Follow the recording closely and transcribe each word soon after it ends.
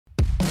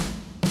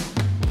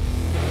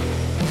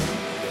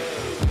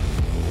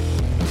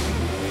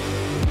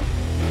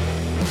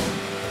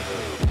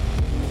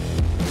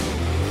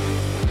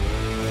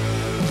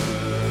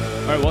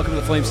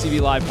the Flames TV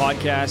Live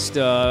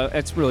podcast.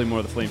 It's really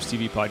more the Flames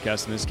TV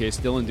podcast in this case.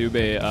 Dillon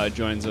Dube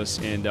joins us,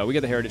 and we got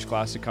the Heritage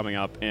Classic coming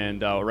up.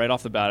 And right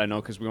off the bat, I know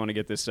because we want to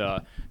get this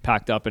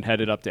packed up and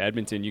headed up to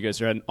Edmonton. You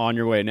guys are on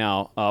your way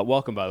now.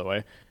 Welcome, by the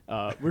way.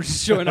 We're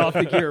just showing off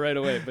the gear right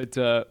away. But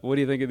what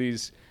do you think of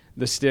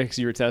the sticks?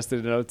 You were testing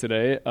it out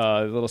today.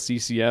 The little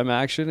CCM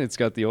action. It's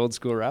got the old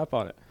school wrap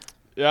on it.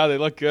 Yeah, they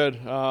look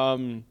good. I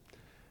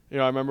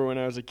remember when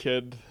I was a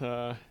kid,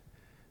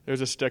 there's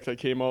a stick that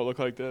came out, looked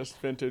like this,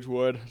 vintage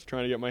wood. I was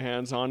trying to get my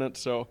hands on it,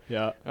 so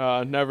yeah,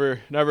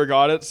 never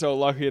got it. So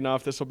lucky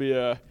enough, this will be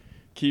a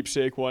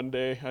keepsake one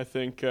day. I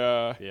think.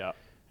 I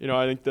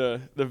think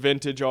the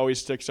vintage always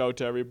sticks out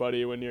to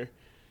everybody when you're,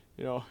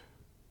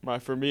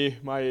 for me,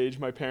 my age,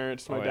 my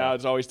parents, my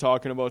dad's always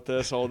talking about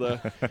this, all the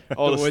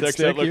sticks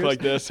that look like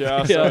this.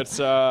 Yeah, so it's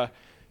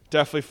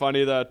definitely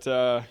funny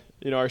that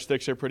our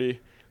sticks are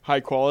pretty high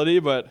quality,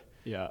 but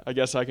yeah, I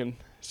guess I can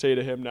say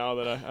to him now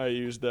that I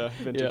used the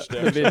vintage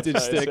stick. The vintage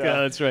stick,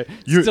 that's right.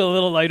 Still a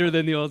little lighter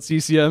than the old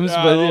CCMs,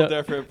 but a little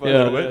different.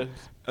 But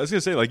I was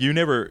gonna say, you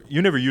never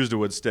used a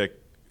wood stick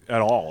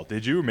at all,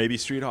 did you? Maybe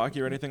street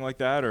hockey or anything like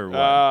that, or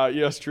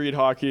what? Street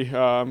hocky.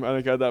 I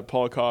think I had that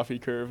Paul Coffey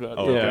curve that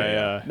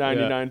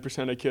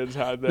 99% of kids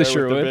had there with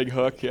the big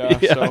hook. Yeah.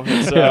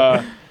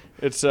 So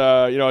it's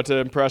it's an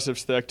impressive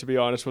stick, to be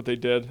honest. What they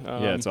did.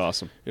 It's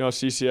awesome.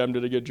 CCM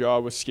did a good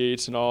job with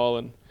skates and all,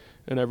 and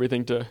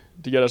everything to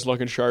get us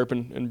looking sharp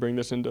and bring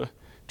this into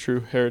true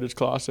Heritage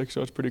Classic,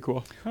 so it's pretty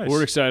cool. Nice.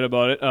 We're excited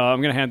about it.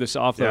 I'm going to hand this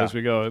off though as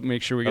we go.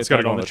 Make sure we get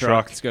that on the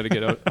truck. It's got to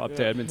get up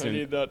to Edmonton. I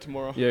need that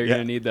tomorrow. Yeah, you're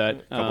going to need that.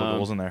 A couple of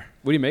goals in there.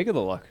 What do you make of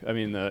the look? I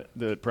mean,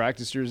 the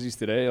practice jerseys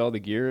today, all the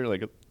gear,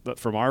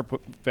 from our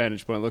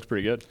vantage point, it looks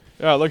pretty good.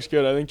 Yeah, it looks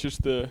good. I think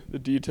just the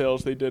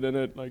details they did in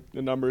it, like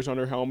the numbers on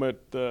her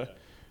helmet, the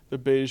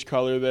beige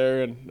color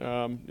there, and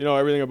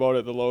everything about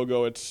it, the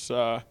logo. It's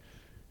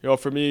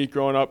for me,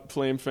 growing up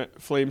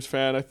Flames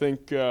fan, I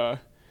think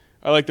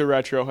I like the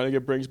retro. I think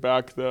it brings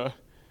back the,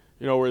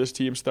 where this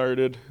team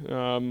started.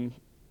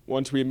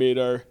 Once we made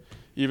our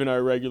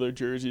regular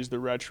jerseys the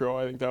retro,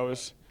 I think that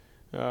was,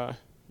 not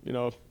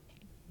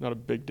a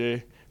big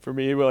day for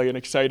me, but an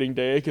exciting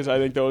day, because I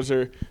think those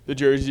are the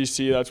jerseys you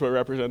see. That's what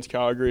represents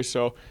Calgary.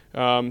 So,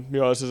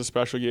 this is a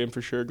special game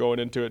for sure going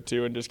into it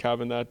too, and just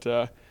having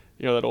that.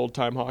 That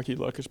old-time hockey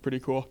look is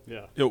pretty cool.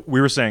 Yeah. We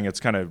were saying it's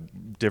kind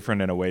of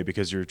different in a way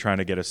because you're trying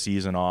to get a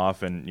season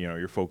off and,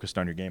 you're focused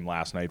on your game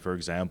last night, for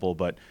example.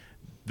 But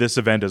this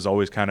event has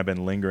always kind of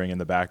been lingering in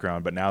the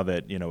background. But now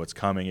that, it's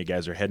coming, you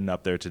guys are heading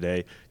up there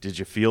today. Did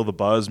you feel the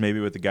buzz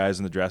maybe with the guys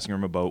in the dressing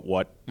room about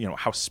what,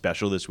 how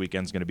special this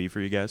weekend's going to be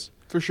for you guys?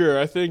 For sure.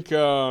 I think,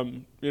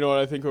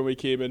 I think when we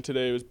came in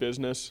today, it was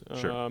business.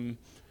 Sure.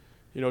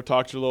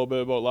 Talked a little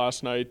bit about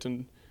last night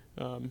and,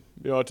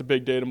 it's a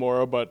big day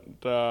tomorrow, but,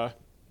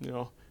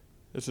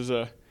 this is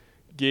a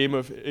game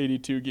of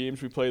 82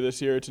 games we play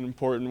this year. It's an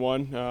important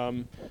one.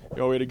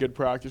 We had a good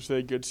practice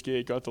today, good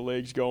skate, got the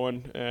legs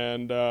going,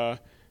 and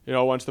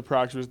once the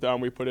practice was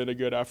done, we put in a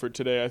good effort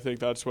today. I think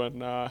that's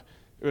when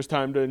it was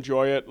time to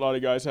enjoy it. A lot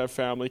of guys have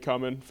family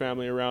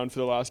around for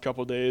the last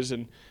couple of days,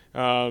 and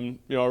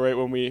right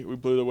when we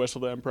blew the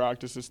whistle to end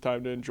practice, it's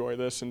time to enjoy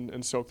this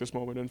and soak this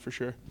moment in for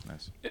sure.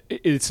 Nice.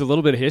 It's a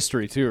little bit of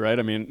history too, right?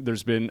 I mean,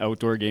 there's been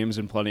outdoor games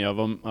and plenty of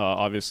them.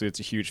 Obviously, it's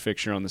a huge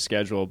fixture on the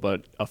schedule,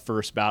 but a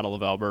first Battle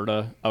of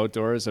Alberta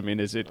outdoors. I mean,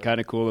 is it kind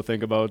of cool to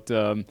think about?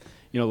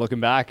 Looking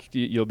back,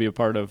 you'll be a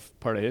part of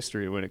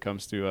history when it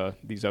comes to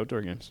these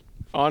outdoor games.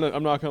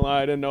 I'm not gonna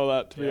lie, I didn't know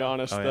that, to be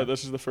honest. That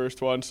this is the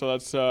first one, so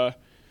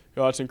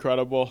that's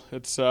incredible.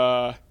 It's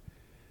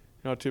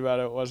too bad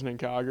it wasn't in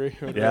Calgary.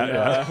 Would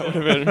have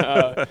been.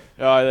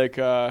 I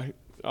think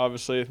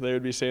obviously they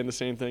would be saying the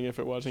same thing if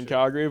it was in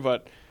Calgary,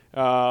 but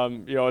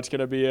it's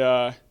gonna be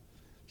a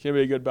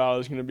good battle.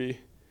 There's gonna be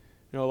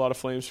a lot of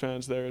Flames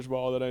fans there as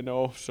well that I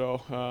know.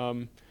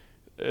 So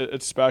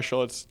it's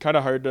special. It's kind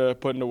of hard to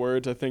put into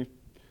words. I think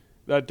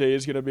that day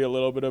is gonna be a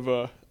little bit of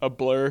a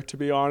blur, to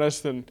be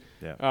honest. And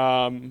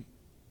I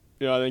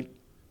think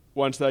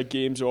once that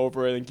game's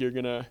over, I think you're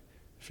gonna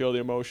feel the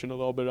emotion a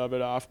little bit of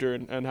it after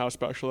and how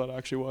special that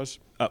actually was.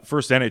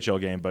 First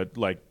NHL game, but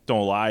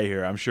don't lie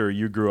here. I'm sure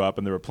you grew up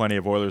and there were plenty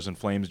of Oilers and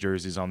Flames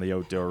jerseys on the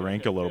outdoor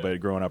rink a little bit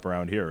growing up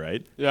around here,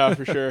 right? Yeah,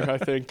 for sure. I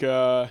think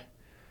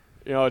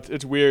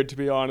it's weird, to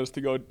be honest,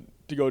 to go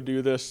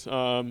do this.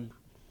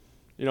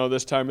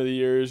 This time of the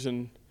years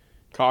and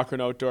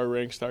Cochrane outdoor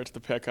rink starts to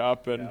pick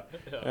up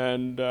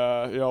and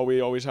we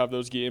always have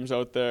those games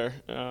out there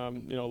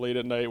late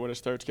at night when it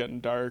starts getting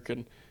dark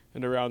and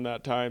around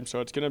that time. So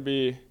it's gonna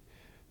be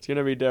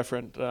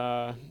different,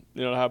 to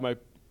have my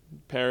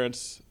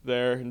parents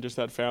there and just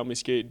that family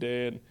skate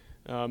day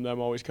and them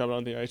always coming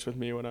on the ice with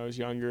me when I was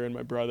younger and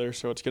my brother.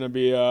 So it's gonna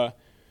be a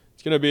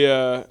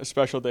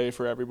special day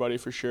for everybody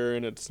for sure.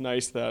 And it's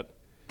nice that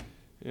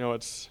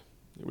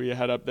we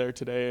head up there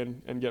today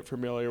and get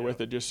familiar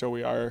with it, just so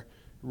we are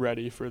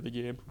ready for the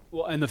game.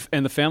 Well, and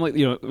the family,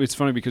 you know, it's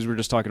funny because we were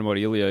just talking about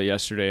Ilya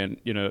yesterday,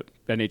 and you know,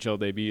 NHL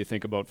debut, you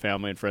think about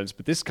family and friends,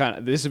 but this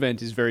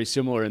event is very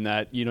similar in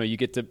that, you know, you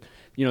get to,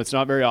 you know, it's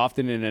not very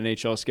often in an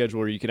NHL schedule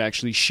where you can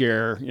actually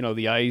share, you know,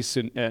 the ice,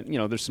 and you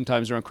know, there's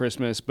sometimes around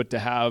Christmas, but to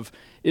have,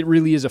 it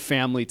really is a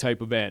family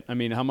type event. I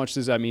mean, how much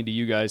does that mean to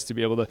you guys to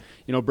be able to,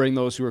 you know, bring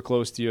those who are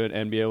close to you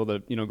and be able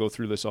to, you know, go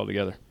through this all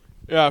together?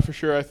 Yeah, for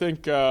sure. I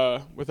think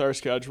with our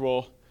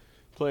schedule,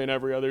 playing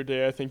every other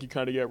day, I think you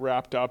kind of get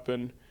wrapped up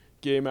in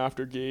game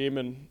after game,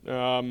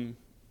 and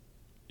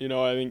you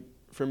know, I think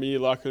for me,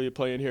 luckily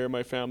playing here,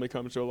 my family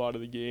comes to a lot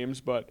of the games,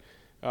 but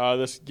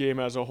this game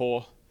has a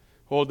whole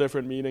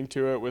different meaning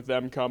to it with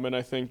them coming.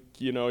 I think,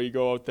 you know, you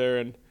go out there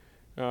and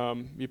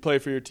you play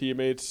for your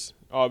teammates.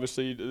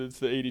 Obviously, it's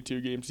the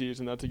 82-game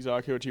season. That's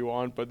exactly what you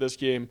want, but this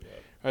game,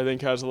 I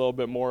think, has a little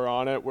bit more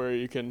on it where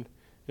you can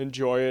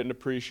enjoy it and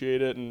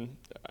appreciate it, and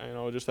you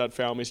know, just that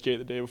family skate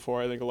the day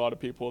before, I think a lot of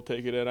people will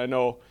take it in. I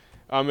know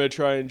I'm going to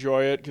try and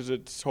enjoy it because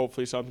it's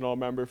hopefully something I'll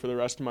remember for the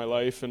rest of my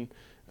life, and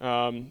you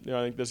know,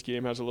 I think this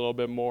game has a little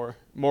bit more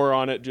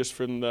on it just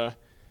from the,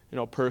 you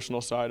know,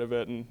 personal side of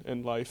it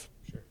and life.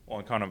 Sure. Well,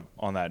 and kind of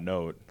on that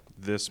note,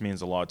 this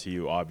means a lot to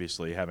you,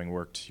 obviously, having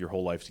worked your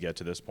whole life to get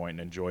to this point and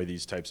enjoy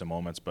these types of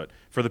moments, but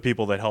for the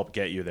people that help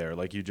get you there,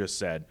 like you just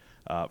said,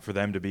 for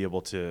them to be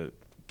able to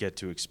get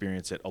to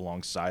experience it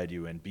alongside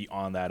you and be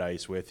on that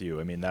ice with you,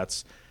 I mean,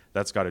 that's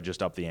got to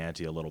just up the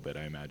ante a little bit,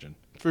 I imagine.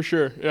 For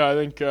sure. Yeah, I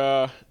think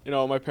you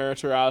know, my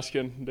parents were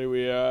asking, do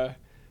we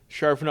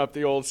sharpen up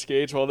the old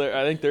skates? Well,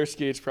 I think their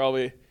skates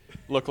probably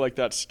look like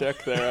that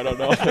stick there. I don't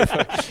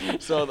know.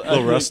 So a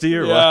little rusty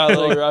or what? Yeah, a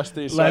little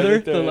rusty. So leather,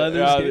 the leather.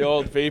 Yeah, skate? The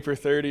old Vapor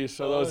 30s.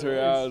 So those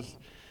are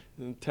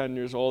 10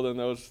 years old, and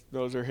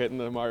those are hitting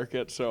the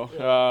market.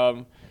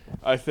 So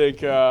I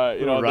think you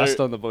know, rust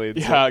on the blades.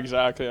 Yeah,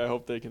 exactly. I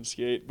hope they can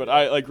skate. But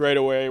I right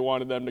away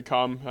wanted them to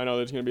come. I know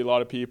there's going to be a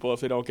lot of people.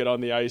 If they don't get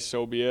on the ice,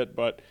 so be it.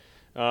 But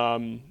you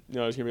know,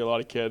 there's going to be a lot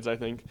of kids. I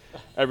think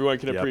everyone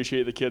can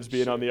appreciate the kids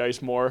being on the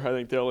ice more. I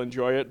think they'll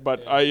enjoy it.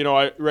 But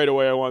I right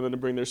away I wanted them to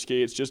bring their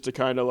skates just to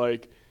kind of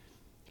like,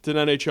 it's an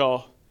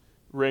NHL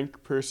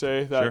rink per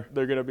se that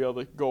they're going to be able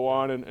to go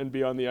on and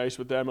be on the ice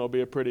with them. It'll be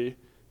a pretty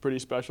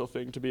special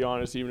thing, to be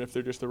honest, even if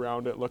they're just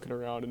around it, looking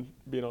around and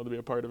being able to be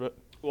a part of it.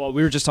 Well,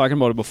 we were just talking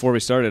about it before we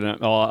started, and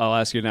I'll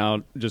ask you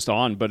now just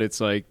on, but it's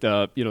like,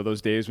 you know,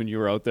 those days when you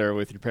were out there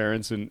with your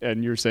parents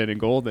and you're saying in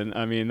Golden,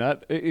 I mean,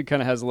 that it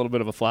kind of has a little bit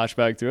of a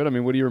flashback to it. I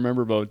mean, what do you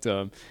remember about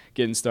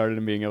getting started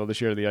and being able to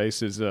share the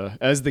ice as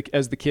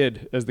the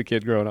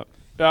kid growing up?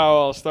 Yeah,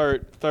 well,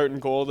 starting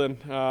Golden.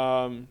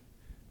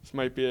 This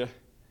might be a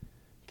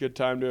good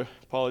time to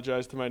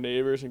apologize to my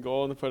neighbors in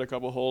Golden, to put a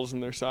couple holes in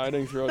their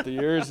siding throughout the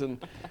years, and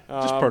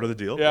just part of the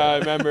deal. Yeah, I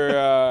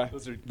remember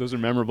those are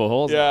memorable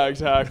holes. Yeah,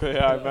 exactly.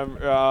 Yeah, I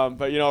remember.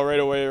 But you know,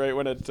 right away, right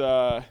when it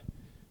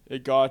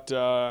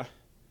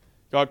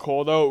got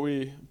cold out,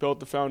 we built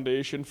the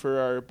foundation for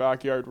our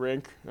backyard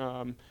rink.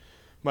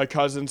 My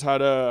cousins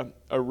had a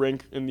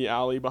rink in the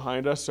alley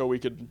behind us, so we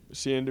could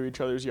see into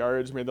each other's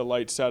yards. Made the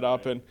lights set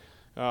up, and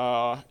you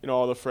know,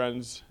 all the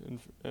friends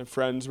and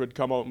friends would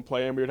come out and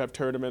play, and we would have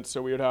tournaments.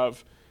 So we would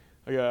have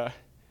like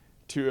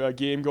a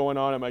game going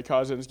on at my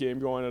cousin's, game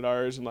going at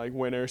ours, and like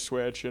winner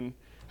switch, and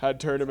had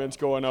tournaments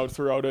going out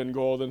throughout it in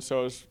Golden.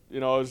 So it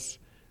was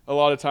a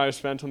lot of time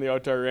spent on the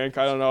outdoor rink.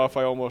 I don't know if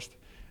I almost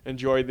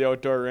enjoyed the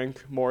outdoor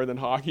rink more than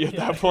hockey at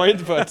that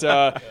point, but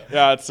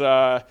yeah, it's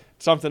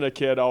something a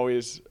kid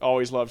always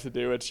loves to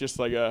do. It's just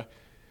like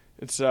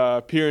it's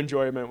pure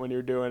enjoyment when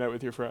you're doing it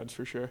with your friends,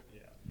 for sure.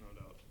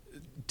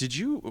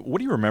 What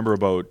do you remember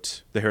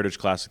about the Heritage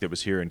Classic that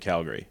was here in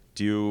Calgary?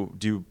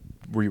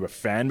 Were you a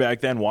fan back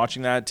then,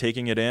 watching that,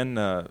 taking it in?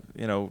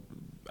 You know,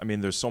 I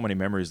mean, there's so many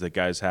memories that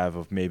guys have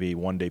of maybe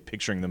one day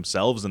picturing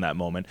themselves in that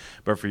moment.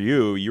 But for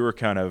you, you were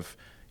kind of,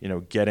 you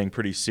know, getting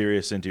pretty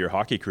serious into your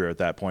hockey career at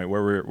that point.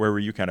 Where were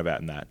you kind of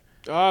at in that?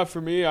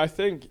 For me, I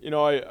think, you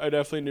know, I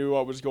definitely knew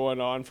what was going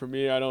on. For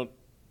me, I don't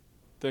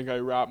think I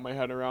wrapped my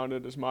head around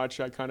it as much.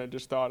 I kind of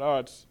just thought,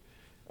 it's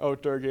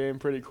outdoor game,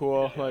 pretty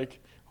cool. Yeah. Like,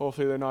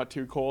 hopefully they're not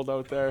too cold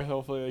out there.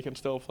 Hopefully they can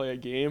still play a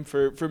game.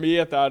 For me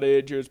at that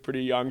age, it was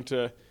pretty young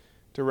to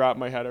wrap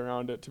my head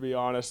around it, to be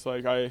honest.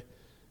 Like, I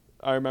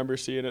remember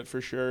seeing it for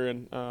sure,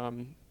 and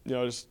you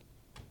know, just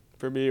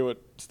for me,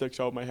 what sticks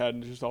out in my head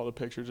is just all the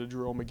pictures of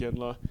Jerome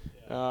McGinley.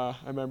 I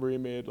remember he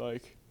made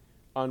like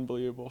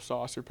unbelievable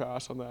saucer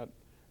pass on that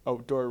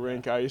outdoor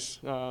rink ice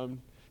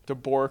to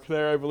Bork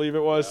there, I believe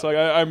it was. So like,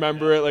 I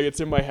remember it, like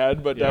it's in my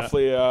head, but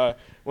definitely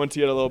once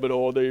you get a little bit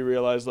older, you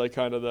realize like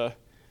kind of the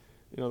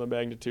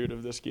magnitude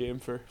of this game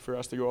for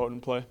us to go out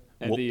and play.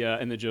 And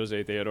the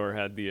Jose Theodore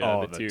had the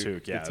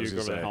toque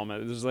over the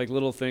helmet. There's like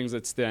little things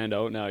that stand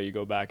out now. You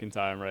go back in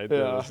time, right?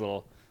 Yeah. Those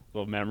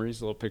little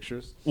memories, little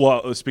pictures.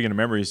 Well, speaking of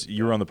memories,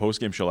 you were on the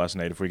post-game show last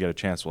night. If we get a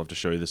chance, we'll have to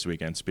show you this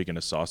weekend. Speaking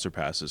of saucer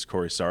passes,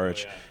 Corey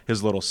Sarich,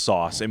 his little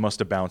sauce, it must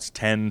have bounced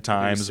 10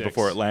 times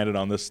before it landed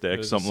on the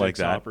stick, something like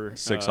that. Hopper.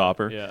 Six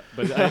hopper. Yeah,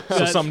 but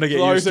so something to get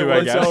used to,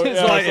 I guess.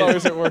 As long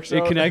as it works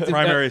out. Connected.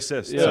 Primary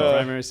assist. Yeah,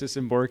 primary assist,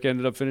 and Bork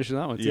ended up finishing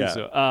that one too. Yeah.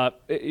 So,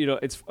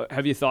 it's.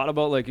 Have you thought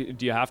about, like,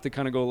 do you have to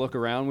kind of go look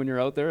around when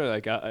you're out there,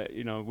 like,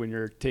 when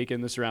you're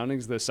taking the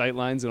surroundings, the sight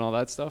lines, and all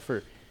that stuff,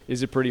 or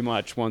is it pretty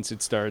much once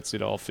it starts,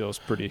 it all feels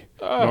pretty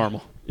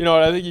normal? You know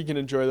what? I think you can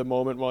enjoy the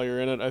moment while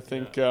you're in it. I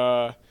think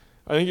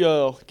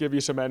it'll give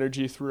you some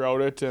energy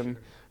throughout it, and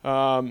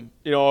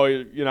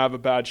you're gonna have a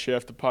bad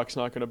shift. The puck's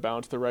not gonna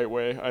bounce the right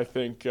way. I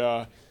think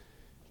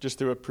just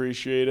to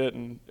appreciate it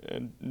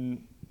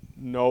and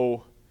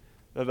know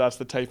that that's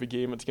the type of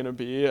game it's gonna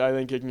be. I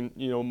think it can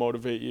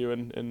motivate you,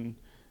 and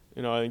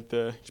I think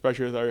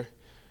especially with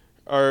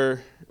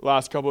our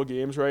last couple of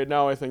games right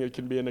now, I think it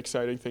can be an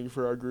exciting thing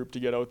for our group to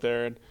get out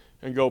there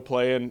and go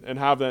play and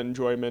have that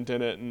enjoyment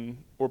in it. And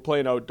we're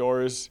playing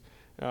outdoors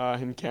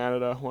in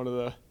Canada, one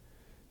of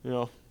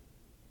the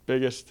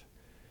biggest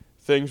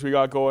things we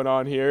got going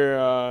on here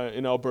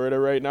in Alberta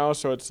right now.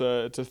 So it's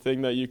a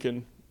thing that you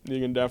can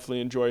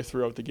definitely enjoy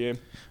throughout the game.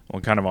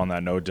 Well, kind of on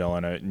that note,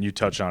 Dillon, and you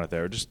touched on it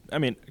there.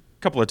 A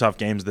couple of tough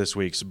games this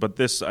week, but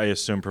this, I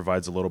assume,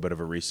 provides a little bit of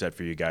a reset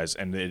for you guys,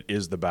 and it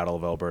is the Battle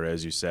of Alberta,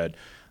 as you said.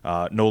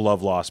 No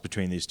love lost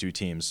between these two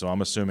teams, so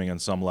I'm assuming on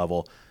some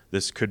level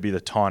this could be the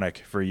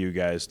tonic for you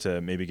guys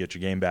to maybe get your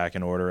game back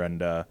in order and,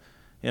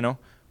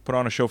 put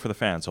on a show for the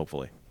fans,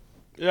 hopefully.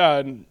 Yeah,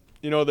 and,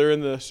 they're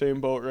in the same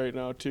boat right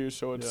now, too,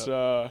 so it's,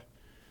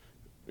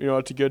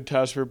 it's a good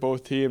test for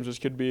both teams. This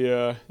could be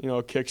a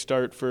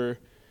kickstart for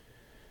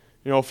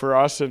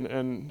us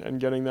and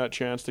getting that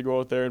chance to go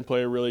out there and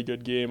play a really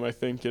good game. I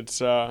think it's,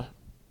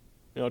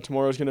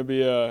 tomorrow's going to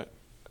be a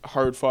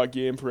hard-fought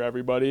game for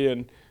everybody,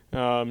 and,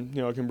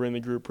 it can bring the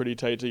group pretty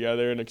tight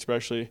together, and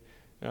especially,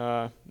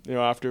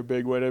 after a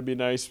big win, it'd be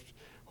nice.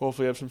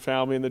 Hopefully have some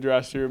family in the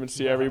dressing room and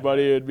see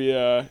everybody. It'd be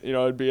a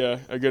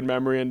good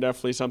memory and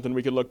definitely something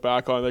we could look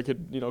back on that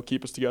could,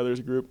 keep us together as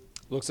a group.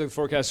 Looks like the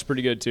forecast is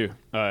pretty good too.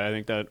 I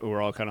think that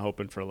we're all kind of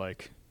hoping for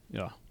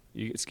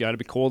it's got to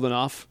be cold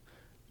enough,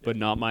 but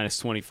not minus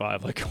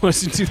 25 like it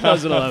was in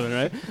 2011,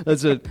 right?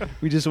 That's it.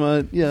 We just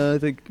want, I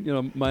think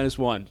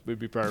 -1 would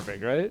be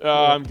perfect, right?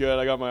 I'm good.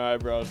 I got my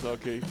eyebrows. They'll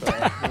keep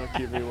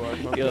me warm.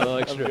 Get a little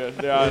extra. I'm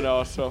good. Yeah, I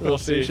know. So we'll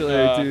see. Facial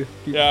hair too.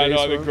 I know.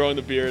 I've been growing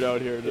the beard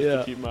out here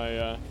just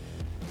to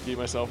keep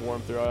myself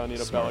warm through. I don't need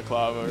a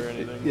balaclava or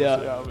anything.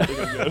 Yeah. I think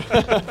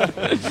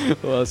I'm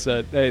good. Well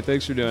said. Hey,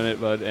 thanks for doing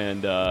it, bud,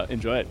 and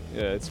enjoy it.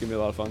 It's gonna be a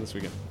lot of fun this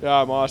weekend.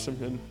 Yeah, I'm awesome,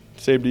 and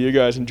same to you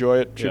guys. Enjoy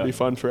it. Should be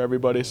fun for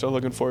everybody. So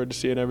looking forward to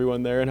seeing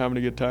everyone there and having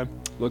a good time.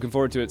 Looking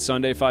forward to it.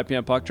 Sunday, 5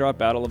 p.m. puck drop,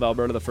 Battle of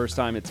Alberta, the first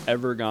time it's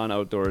ever gone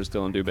outdoors.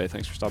 Dillon Dube,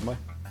 thanks for stopping by.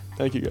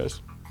 Thank you,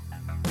 guys.